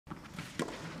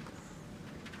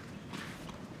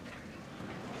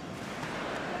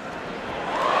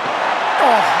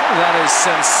is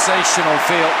sensational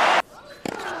feel.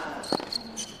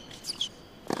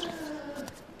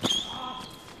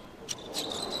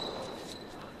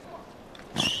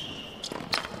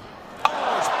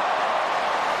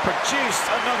 Produced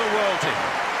another worldie.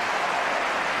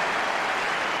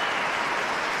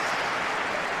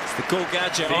 It's the cool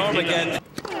gadget arm again.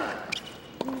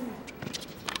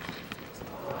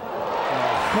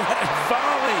 What a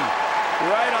volley!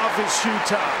 Right off his shoe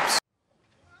tops.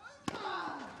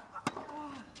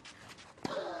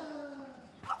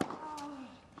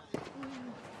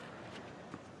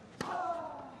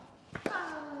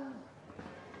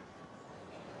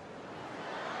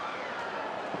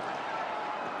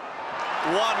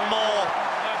 One more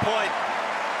point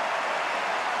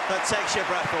that takes your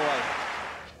breath away.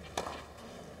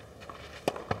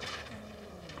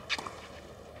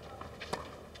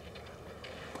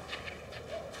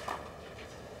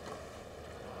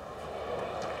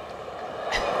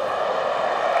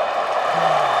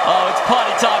 Oh, it's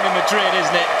party time in Madrid,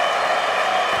 isn't it?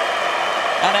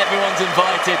 And everyone's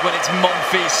invited when it's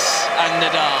Monfils and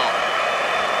Nadal.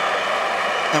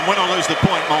 And win or lose the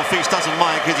point, Monfils doesn't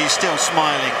mind because he's still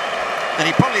smiling. And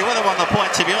he probably would have won the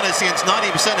point, to be honest, against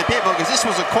 90% of people, because this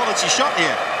was a quality shot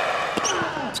here.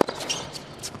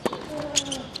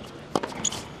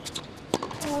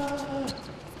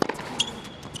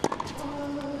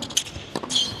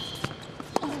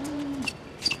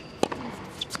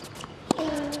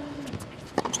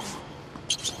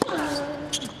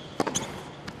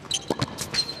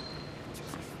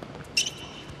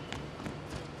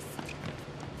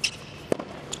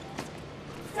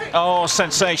 Oh,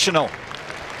 sensational.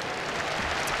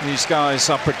 These guys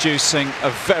are producing a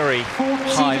very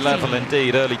high level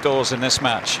indeed early doors in this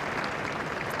match.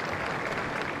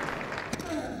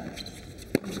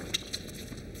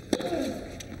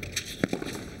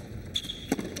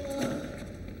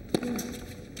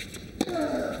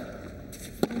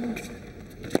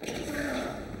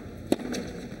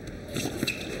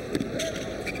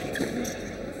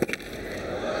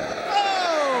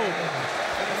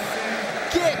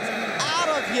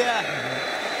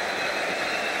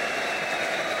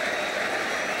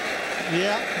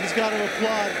 Yeah, he's got to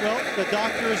applaud. Well, the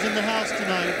doctor is in the house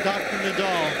tonight, Dr.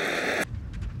 Nadal.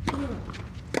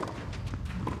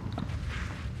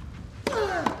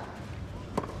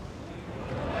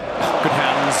 Good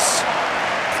hands.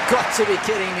 Got to be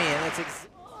kidding me. And that's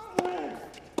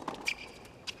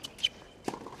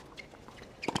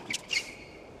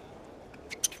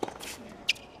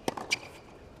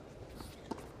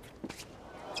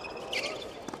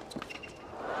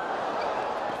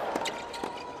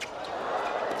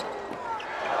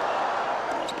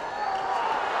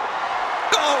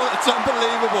It's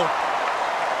unbelievable.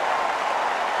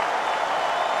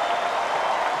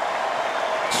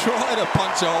 Try to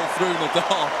punch a hole through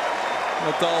Nadal.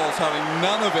 Nadal's having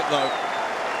none of it though.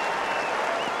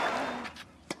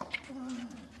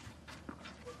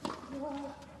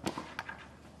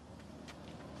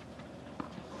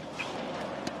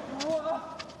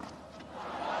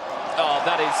 Oh,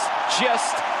 that is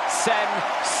just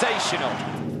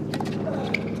sensational.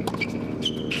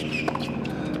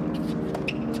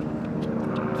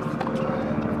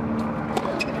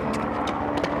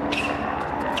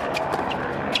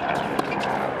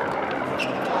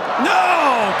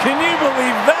 Can you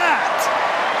believe that?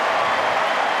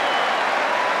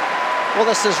 well,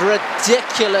 this is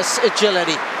ridiculous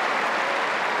agility.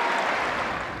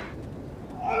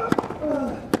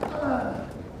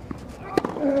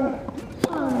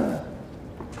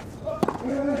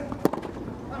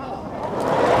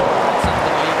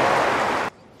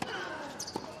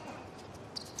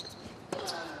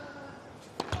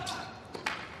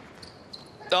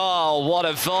 Oh, what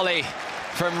a volley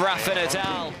from Rafa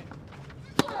Nadal.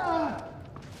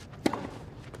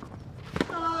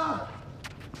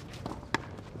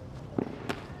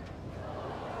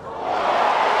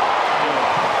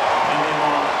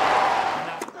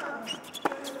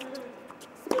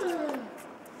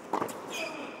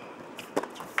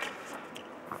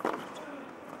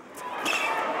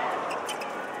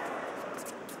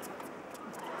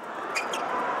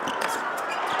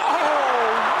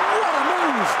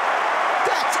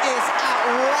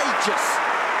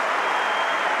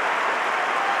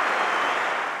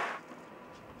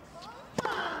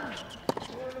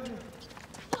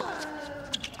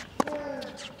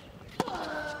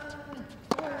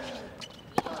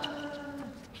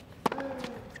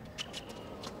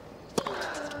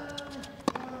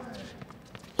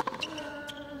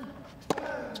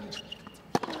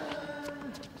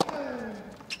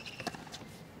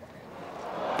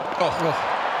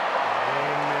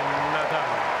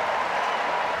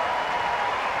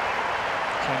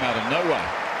 came out of nowhere.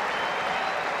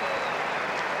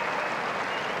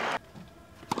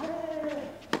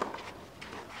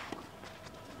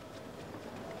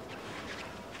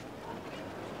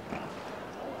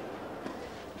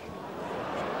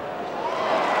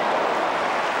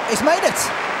 He's made it.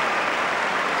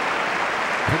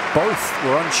 I think both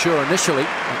were unsure initially.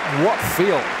 What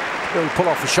feel to really pull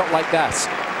off a shot like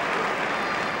that?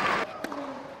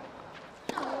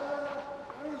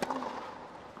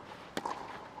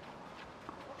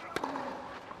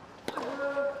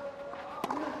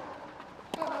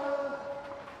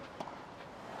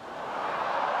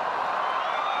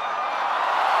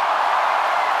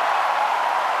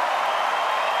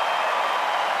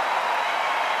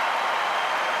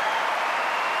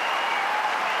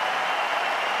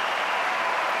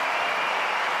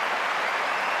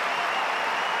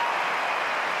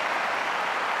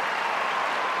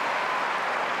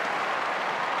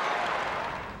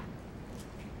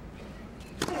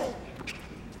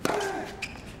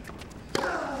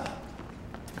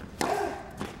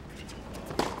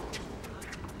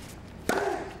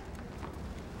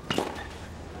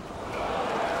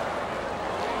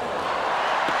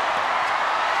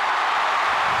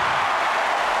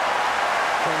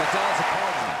 Nadal's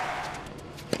opponent.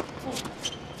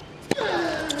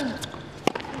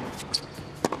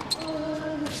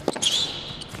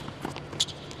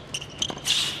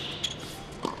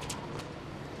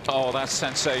 Oh, that's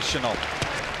sensational.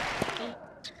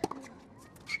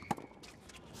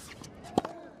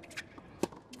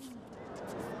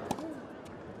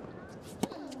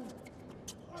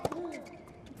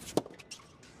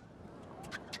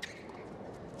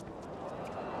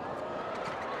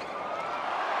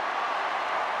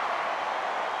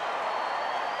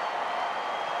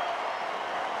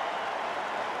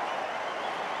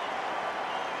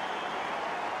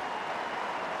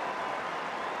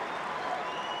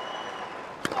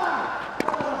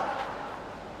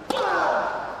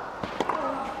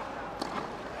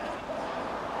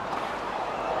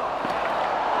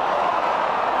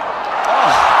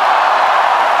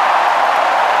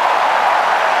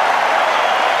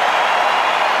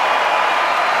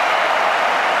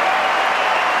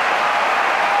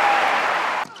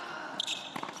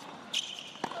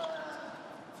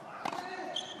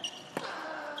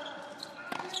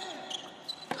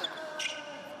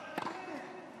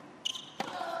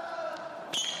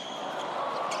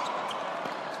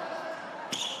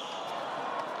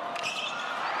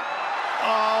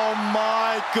 Oh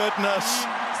my goodness.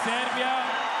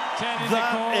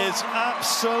 That is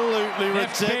absolutely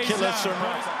ridiculous.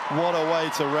 What a way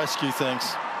to rescue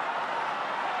things.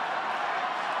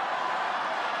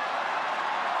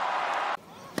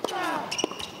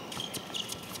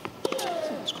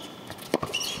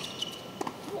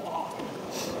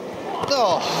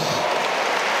 Oh,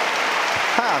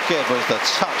 how good was the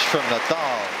touch from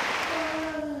Nadal?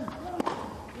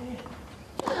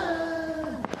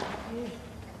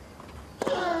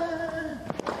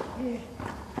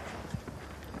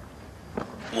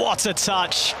 What a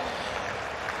touch.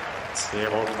 It's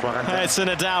a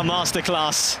Nadal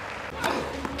masterclass.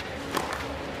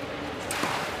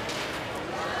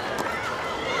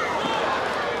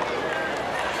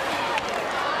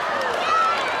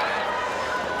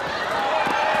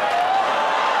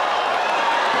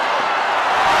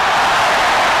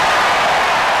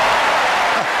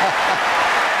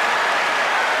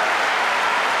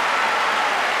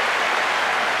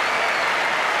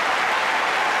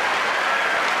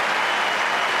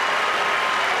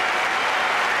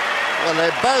 Well,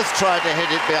 they both tried to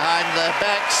hit it behind their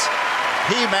backs.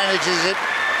 He manages it,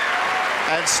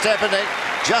 and Stepanek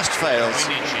just fails.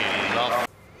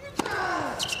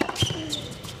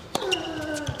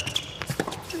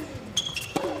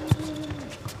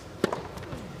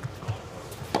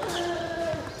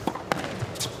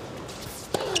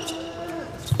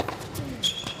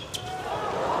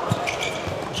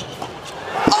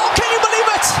 Oh, can you believe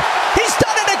it? He's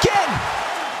done it again.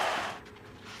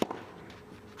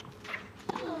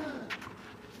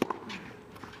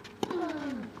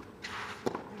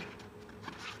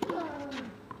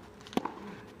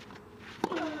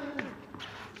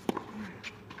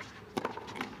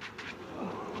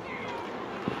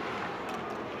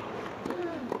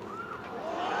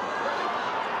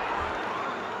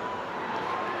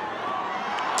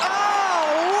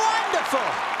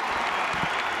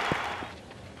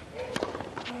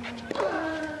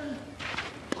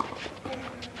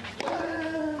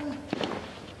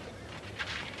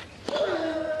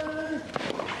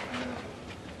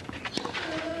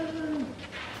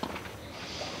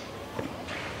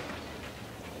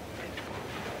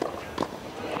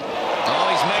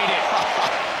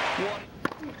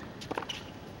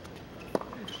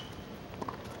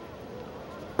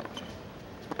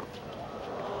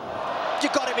 You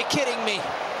got to be kidding me.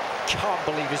 Can't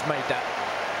believe he's made that.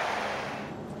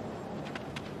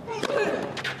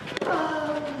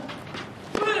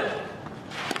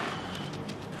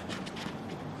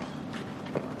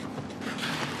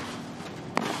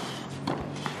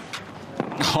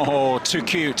 Oh, too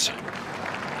cute.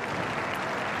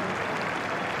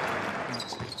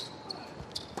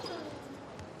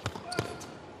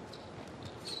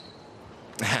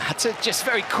 Had to just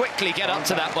very quickly get up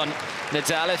to that one.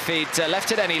 Nadal, if he'd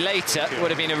left it any later,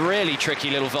 would have been a really tricky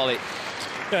little volley.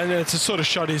 Yeah, and it's a sort of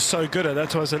shot he's so good at.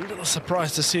 That's why I was a little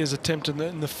surprised to see his attempt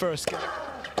in the first game.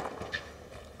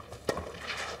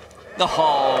 The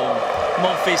hole.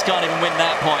 Monfils can't even win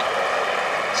that point.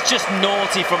 It's just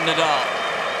naughty from Nadal.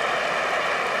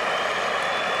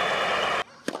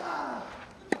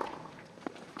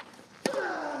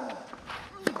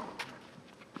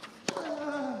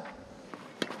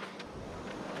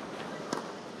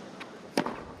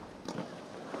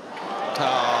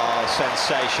 Oh,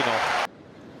 sensational.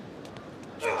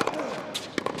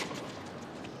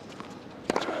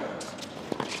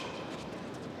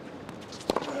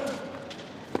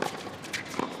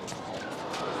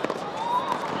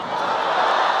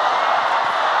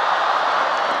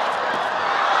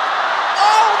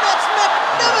 Oh, that's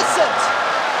magnificent!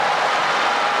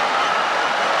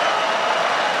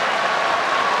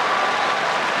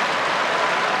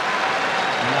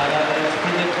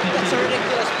 That's a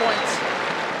ridiculous point.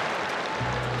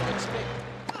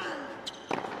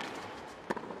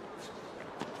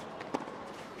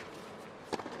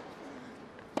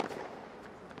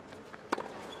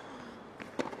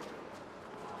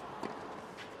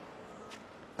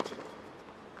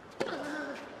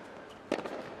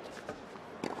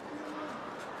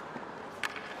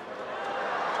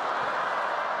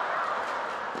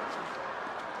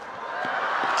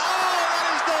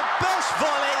 Best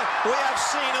volley we have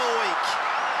seen all week.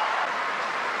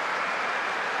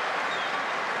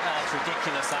 That's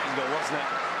ridiculous angle, wasn't it,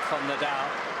 from Nadal?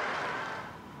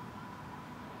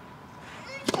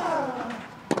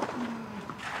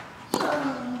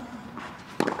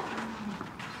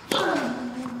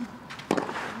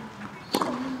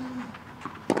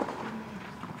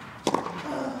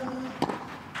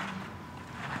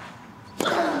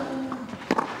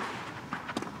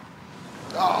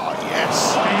 Oh,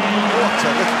 yes. What a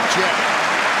little jet.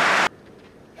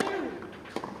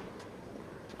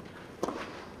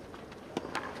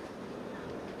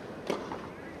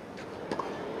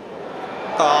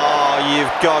 Oh,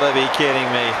 you've got to be kidding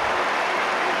me.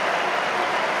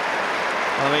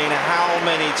 I mean, how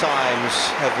many times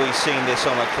have we seen this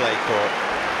on a clay court?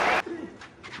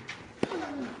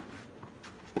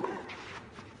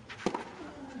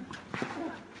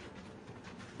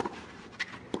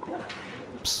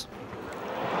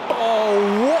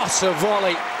 Oh, what a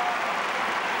volley.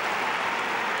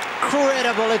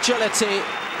 Incredible agility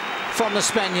from the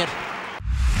Spaniard.